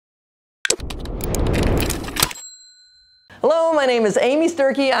Hello, my name is Amy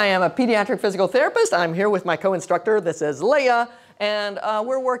Sturkey. I am a pediatric physical therapist. I'm here with my co-instructor. This is Leah, and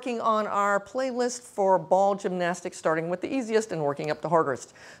we're working on our playlist for ball gymnastics, starting with the easiest and working up to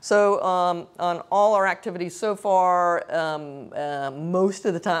hardest. So on all our activities so far, most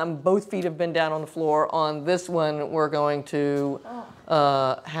of the time, both feet have been down on the floor. On this one, we're going to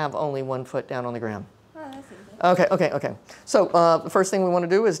have only one foot down on the ground. Okay. So the first thing we want to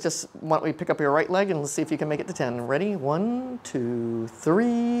do is just, why don't we pick up your right leg and let's see if you can make it to 10. Ready? 1, 2,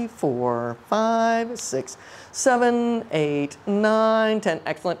 3, 4, 5, 6, 7, 8, 9, 10.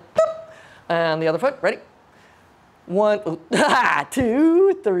 Excellent. Boop. And the other foot. Ready? 1,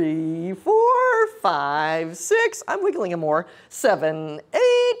 2, 3, 4, 5, 6. I'm wiggling more. 7, 8,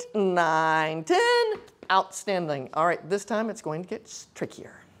 9, 10. Outstanding. All right, this time it's going to get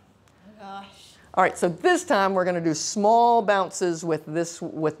trickier. Oh gosh. All right, so this time we're going to do small bounces with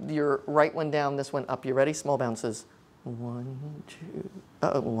your right one down, this one up. You ready? Small bounces. 1,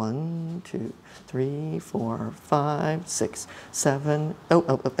 2, 3, 4, 5, 6, 7,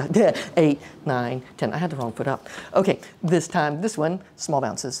 8, 9, 10. I had the wrong foot up. Okay, this time, this one, small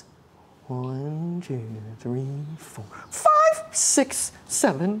bounces. 1, 2, 3, 4, 5, 6,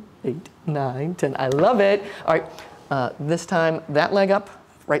 7, 8, 9, 10. I love it. All right, this time, that leg up,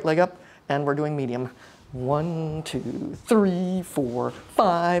 right leg up. And we're doing medium. 1, 2, 3, 4,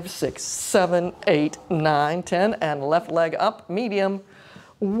 5, 6, 7, 8, 9, 10. And left leg up, medium.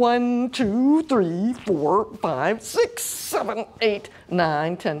 1, 2, 3, 4, 5, 6, 7, 8,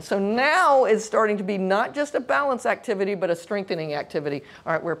 9, 10. So now it's starting to be not just a balance activity, but a strengthening activity.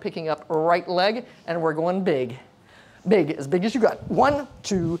 All right, we're picking up right leg and we're going big. Big, as big as you got. 1,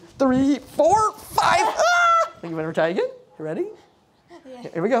 2, 3, 4, 5. Ah! You want to try again? You ready? Yeah.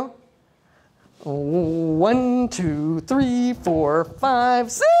 Here we go. 1, 2, 3, 4,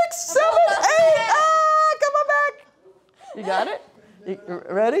 5, 6, 7, 8. Ah, come on back. You got it? You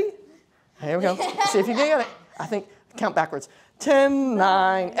ready? Here we go. See if you can get it. I think, count backwards. 10,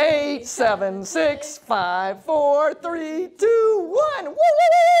 9, 8, 7, 6, 5, 4, 3, 2, 1. Woo, woo,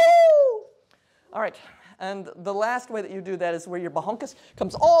 woo! All right. And the last way that you do that is where your bahunkus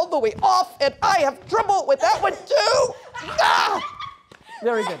comes all the way off, and I have trouble with that one too. Ah!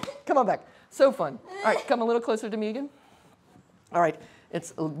 Very good. Come on back. So fun. All right, come a little closer to me again. All right,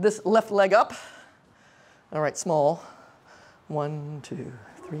 it's this left leg up. All right, small. 1, 2,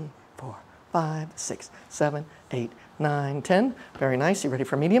 3, 4, 5, 6, 7, 8, 9, 10. Very nice. You ready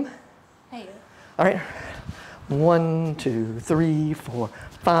for medium? Hey. All right. 1, 2, 3, 4,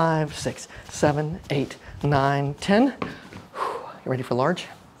 5, 6, 7, 8, 9, 10. You ready for large?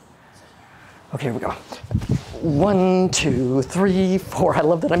 Okay, here we go. 1, 2, 3, 4. I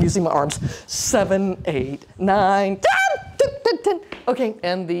love that I'm using my arms. 7, 8, 9, 10. Okay,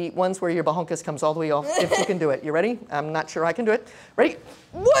 and the ones where your bahunkus comes all the way off, if you can do it. You ready? I'm not sure I can do it. Ready?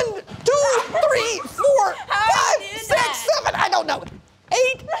 1, 2, 3, 4, 5, 6, 7. I don't know.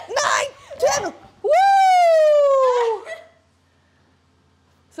 8, 9, 10. Woo!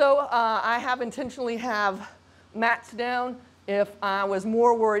 So I have intentionally have mats down. If I was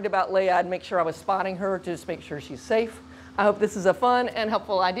more worried about Leah, I'd make sure I was spotting her to just make sure she's safe. I hope this is a fun and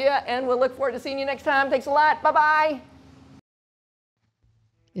helpful idea, and we'll look forward to seeing you next time. Thanks a lot. Bye-bye.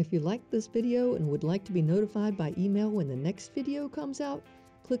 If you liked this video and would like to be notified by email when the next video comes out,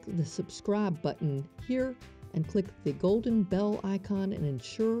 click the subscribe button here and click the golden bell icon and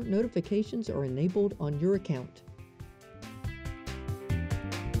ensure notifications are enabled on your account.